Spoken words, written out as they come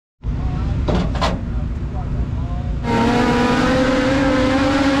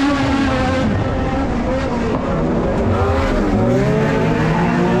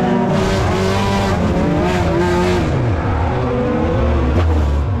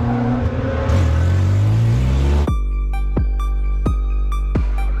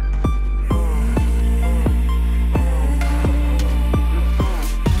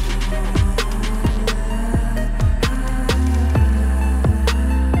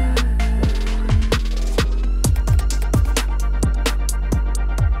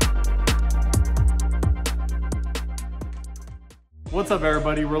What's up,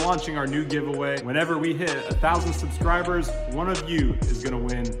 everybody? We're launching our new giveaway. Whenever we hit 1,000 subscribers, one of you is gonna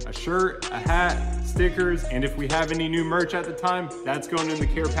win a shirt, a hat, stickers, and if we have any new merch at the time, that's going in the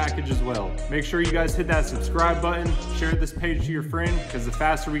care package as well. Make sure you guys hit that subscribe button, share this page to your friend, because the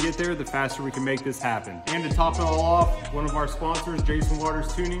faster we get there, the faster we can make this happen. And to top it all off, one of our sponsors, Jason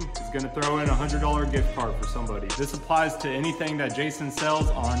Waters Tuning, is gonna throw in a $100 gift card for somebody. This applies to anything that Jason sells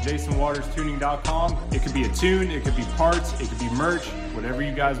on jasonwaterstuning.com. It could be a tune, it could be parts, it could be merch, whatever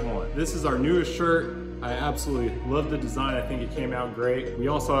you guys want. This is our newest shirt. I absolutely love the design. I think it came out great. We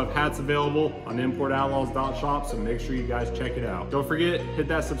also have hats available on importoutlaws.shop, so make sure you guys check it out. Don't forget, hit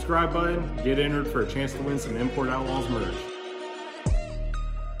that subscribe button, get entered for a chance to win some Import Outlaws merch.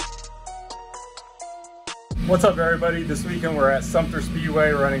 What's up, everybody? This weekend we're at Sumter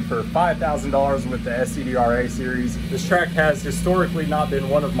Speedway running for $5,000 with the scdra series. This track has historically not been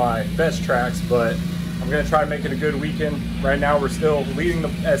one of my best tracks, but I'm gonna try to make it a good weekend. Right now we're still leading the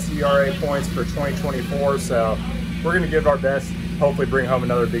scdra points for 2024, so we're gonna give our best, hopefully bring home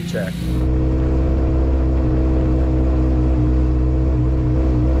another big check.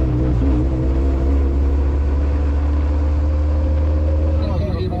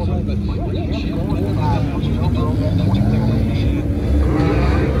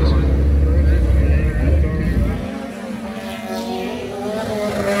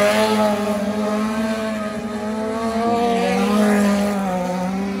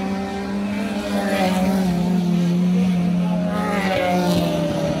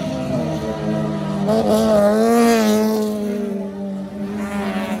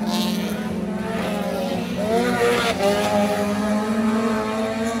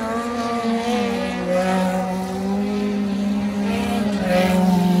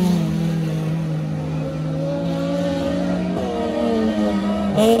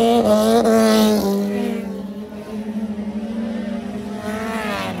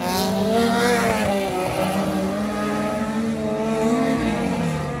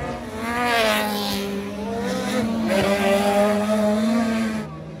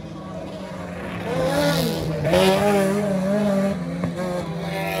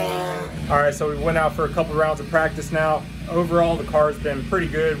 Alright, so we went out for a couple rounds of practice now. Overall, the car's been pretty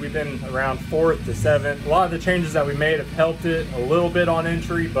good. We've been around 4th to 7th. A lot of the changes that we made have helped it a little bit on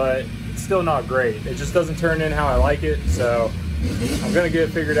entry, but it's still not great. It just doesn't turn in how I like it, so I'm gonna get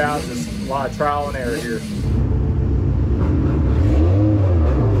it figured out. Just a lot of trial and error here.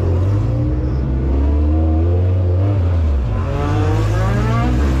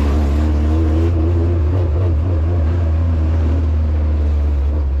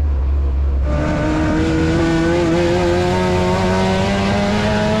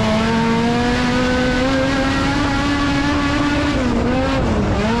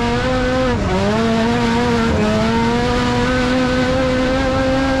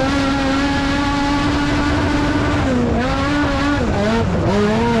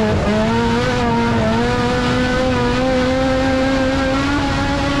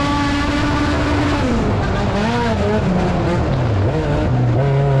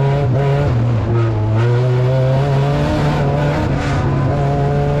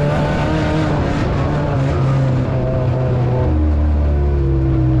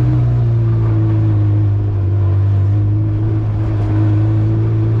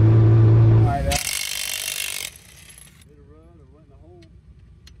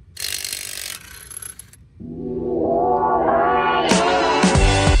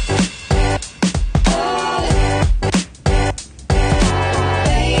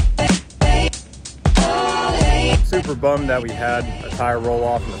 Super bummed that we had a tire roll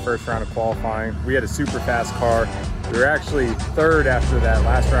off in the first round of qualifying. We had a super fast car. We were actually 3rd after that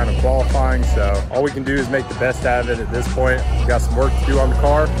last round of qualifying, so all we can do is make the best out of it at this point. We've got some work to do on the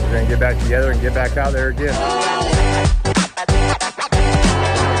car. We're gonna get back together and get back out there again.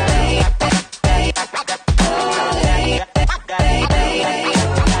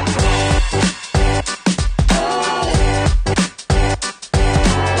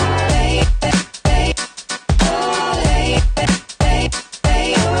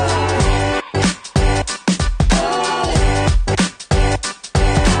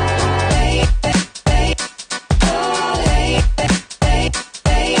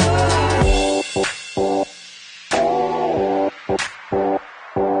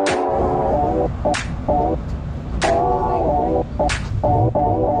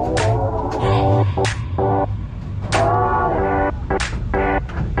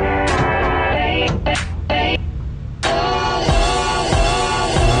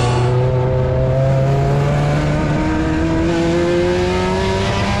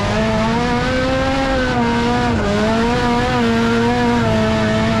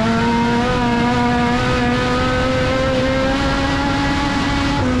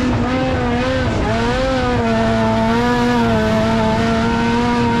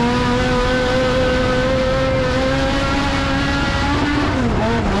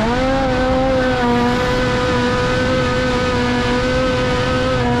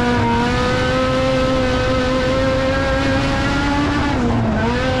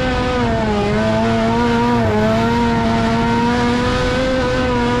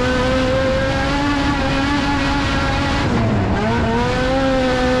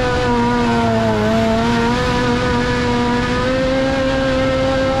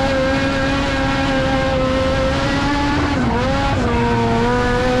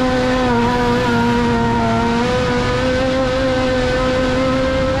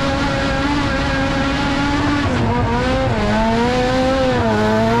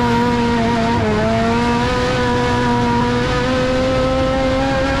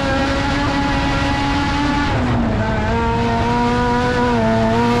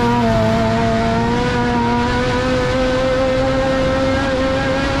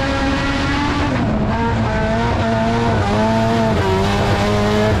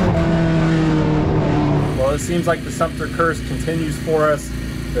 seems like the Sumter curse continues for us.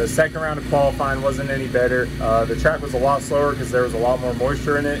 The second round of qualifying wasn't any better. The track was a lot slower because there was a lot more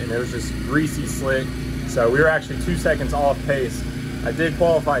moisture in it, and it was just greasy slick. So we were actually 2 seconds off pace. I did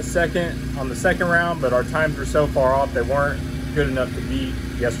qualify second on the second round, but our times were so far off they weren't good enough to beat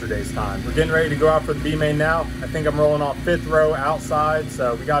yesterday's time. We're getting ready to go out for the B main now. I think I'm rolling off 5th row outside,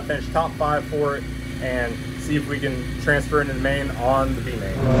 so we got to finish top 5 for it and see if we can transfer into the main on the B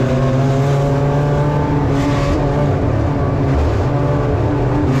main.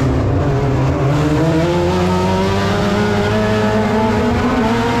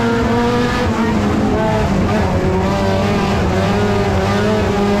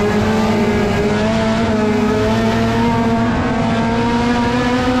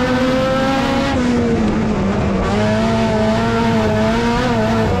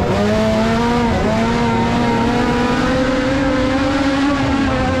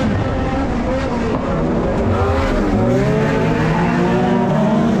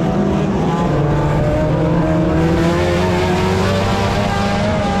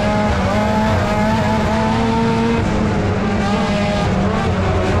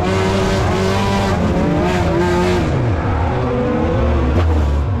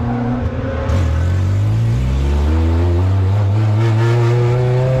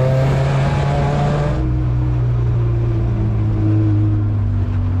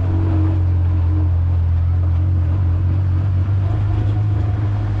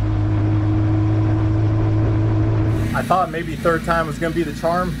 I thought maybe third time was going to be the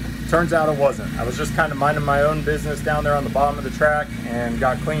charm. Turns out it wasn't. I was just kind of minding my own business down there on the bottom of the track and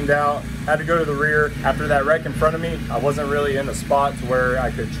got cleaned out. Had to go to the rear. After that wreck in front of me, I wasn't really in a spot to where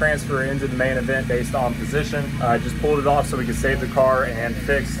I could transfer into the main event based on position. I just pulled it off so we could save the car and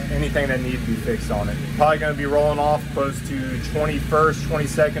fix anything that needed to be fixed on it. Probably going to be rolling off close to 21st,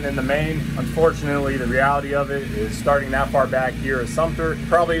 22nd in the main. Unfortunately, the reality of it is starting that far back here at Sumter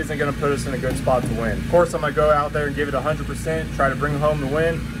probably isn't going to put us in a good spot to win. Of course, I'm going to go out there and give it 100%, try to bring home the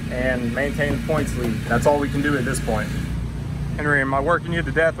win and maintain the points lead. That's all we can do at this point. Henry, am I working you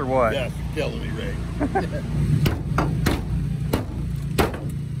to death or what? Yes, you're killing me, Reid.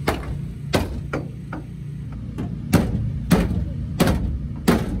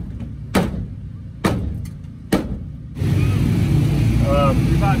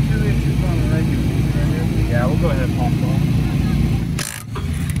 About 2 inches on the regular right here. Yeah, we'll go ahead and pop it off.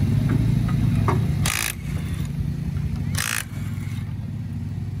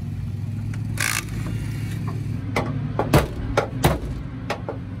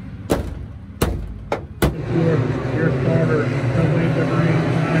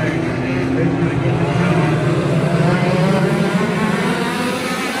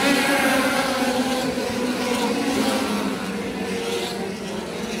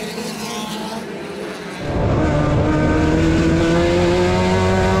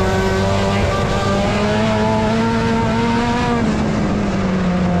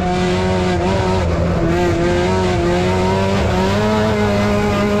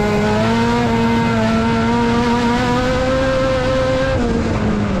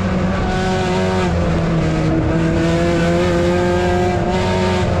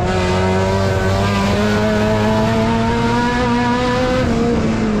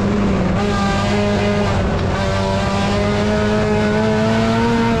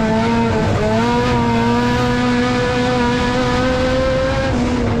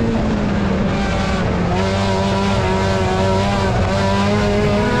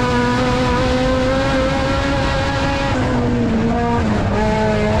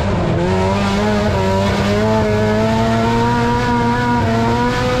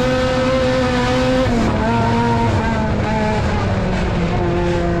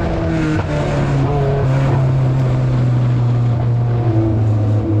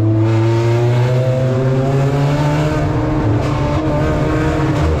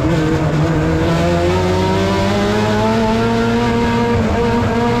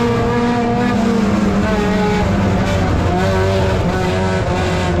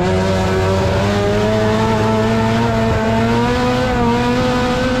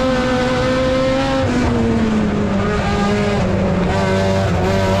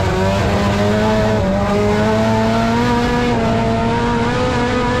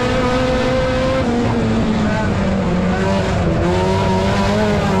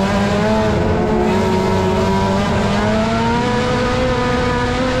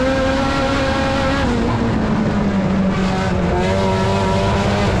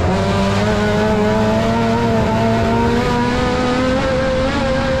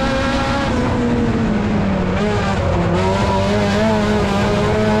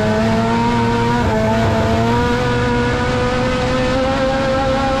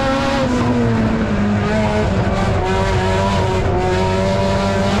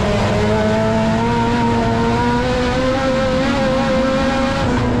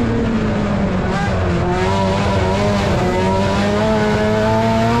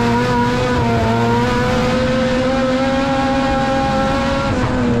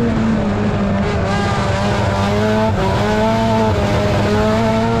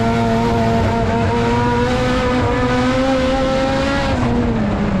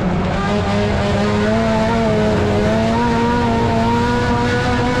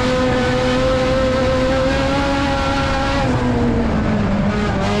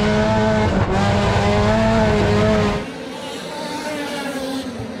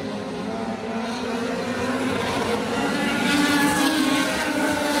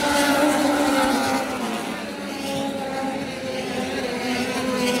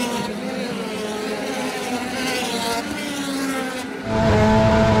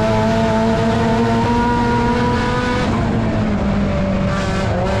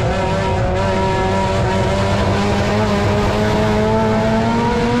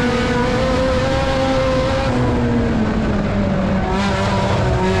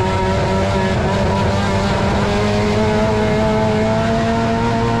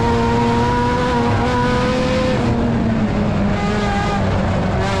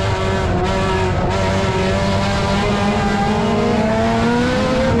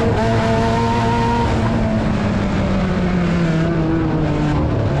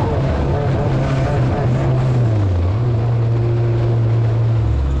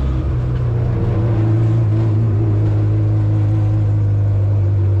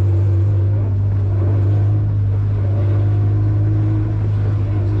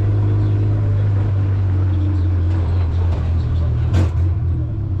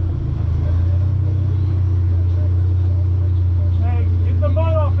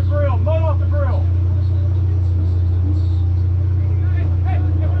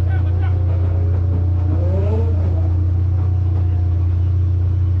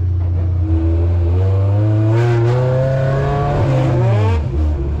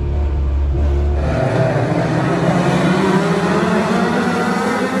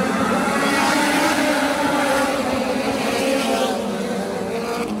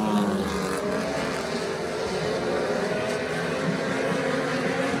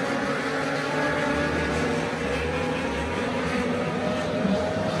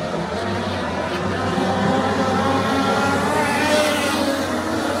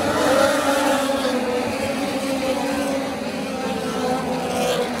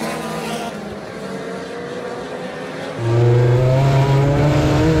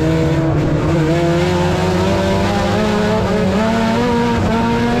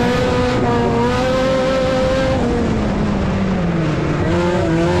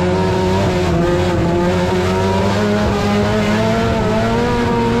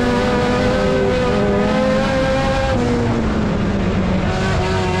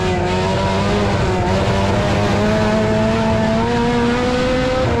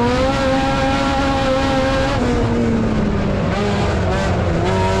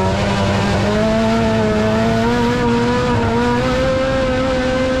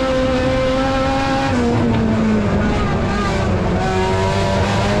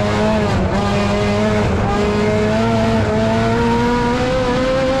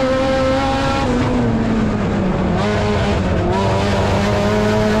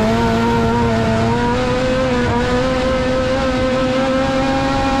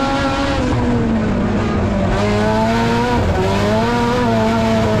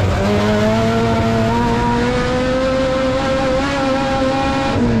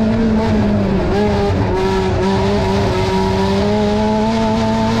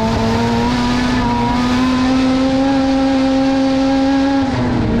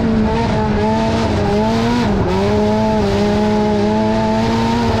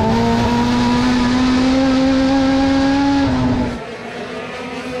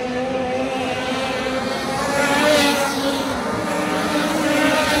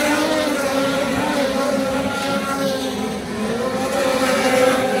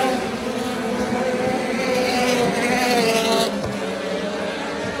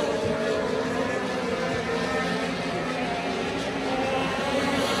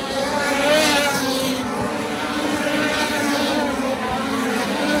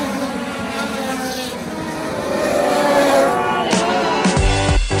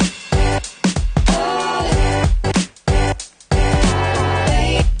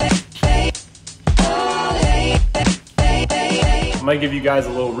 gonna give you guys a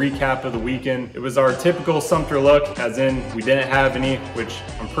little recap of the weekend. It was our typical Sumter luck, as in we didn't have any, which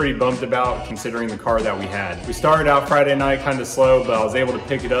I'm pretty bummed about considering the car that we had. We started out Friday night kind of slow, but I was able to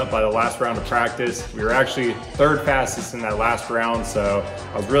pick it up by the last round of practice. We were actually third fastest in that last round, so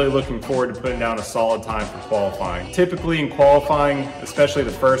I was really looking forward to putting down a solid time for qualifying. Typically in qualifying, especially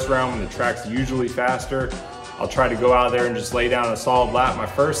the first round when the track's usually faster, I'll try to go out there and just lay down a solid lap my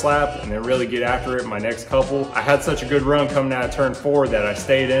first lap and then really get after it my next couple. I had such a good run coming out of turn 4 that I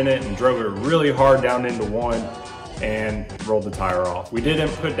stayed in it and drove it really hard down into 1 and rolled the tire off. We didn't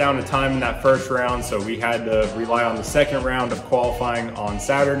put down a time in that first round, so we had to rely on the second round of qualifying on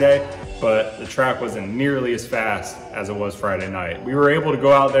Saturday, but the track wasn't nearly as fast as it was Friday night. We were able to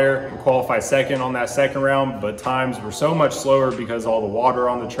go out there and qualify second on that second round, but times were so much slower because of all the water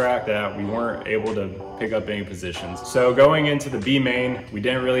on the track that we weren't able to pick up any positions. So going into the B main, we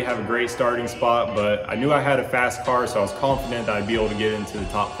didn't really have a great starting spot, but I knew I had a fast car, so I was confident that I'd be able to get into the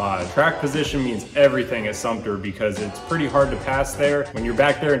top 5. Track position means everything at Sumter because it's pretty hard to pass there. When you're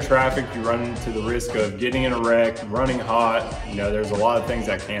back there in traffic, you run into the risk of getting in a wreck, running hot. You know, there's a lot of things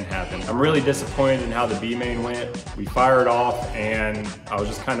that can happen. I'm really disappointed in how the B main went. We fired off and I was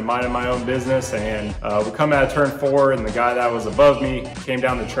just kind of minding my own business, and we come out of turn 4 and the guy that was above me came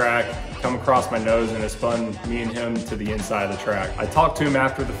down the track, come across my nose, and it spun me and him to the inside of the track. I talked to him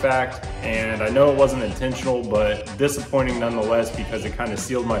after the fact, and I know it wasn't intentional, but disappointing nonetheless because it kind of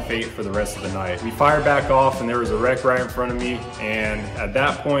sealed my fate for the rest of the night. We fired back off and there was a wreck right in front of me, and at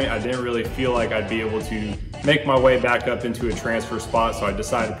that point I didn't really feel like I'd be able to make my way back up into a transfer spot, so I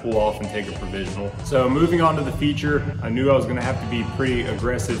decided to pull off and take a provisional. So moving on to the feature, I knew I was gonna have to be pretty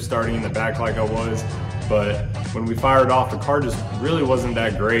aggressive starting in the back like I was, but when we fired off, the car just really wasn't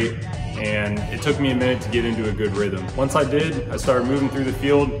that great, and it took me a minute to get into a good rhythm. Once I did, I started moving through the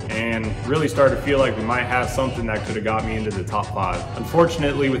field and really started to feel like we might have something that could have got me into the top 5.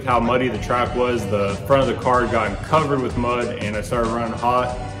 Unfortunately, with how muddy the track was, the front of the car got covered with mud and I started running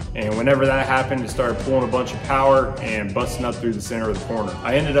hot. And whenever that happened, it started pulling a bunch of power and busting up through the center of the corner.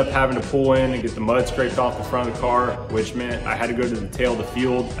 I ended up having to pull in and get the mud scraped off the front of the car, which meant I had to go to the tail of the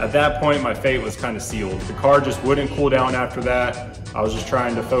field. At that point, my fate was kind of sealed. The car just wouldn't cool down after that. I was just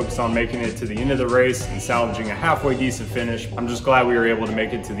trying to focus on making it to the end of the race and salvaging a halfway decent finish. I'm just glad we were able to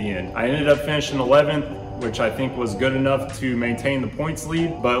make it to the end. I ended up finishing 11th, which I think was good enough to maintain the points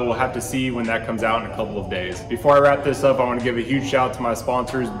lead, but we'll have to see when that comes out in a couple of days. Before I wrap this up, I want to give a huge shout out to my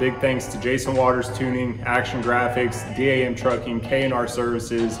sponsors. Big thanks to Jason Waters Tuning, Action Graphix, DAM Trucking, K&R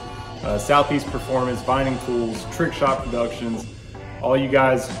Services, Southeast Performance, Binding Tools, Trikshot Productions. All you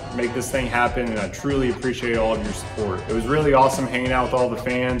guys make this thing happen, and I truly appreciate all of your support. It was really awesome hanging out with all the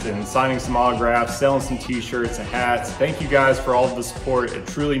fans and signing some autographs, selling some t-shirts and hats. Thank you guys for all of the support. It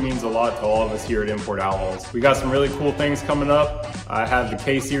truly means a lot to all of us here at Import Outlaws. We got some really cool things coming up. I have the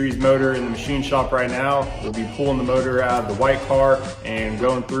K-Series motor in the machine shop right now. We'll be pulling the motor out of the white car and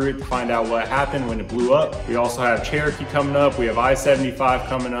going through it to find out what happened when it blew up. We also have Cherokee coming up. We have I-75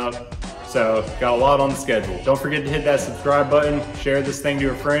 coming up. So got a lot on the schedule. Don't forget to hit that subscribe button, share this thing to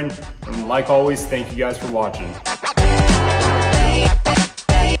a friend, and like always, thank you guys for watching.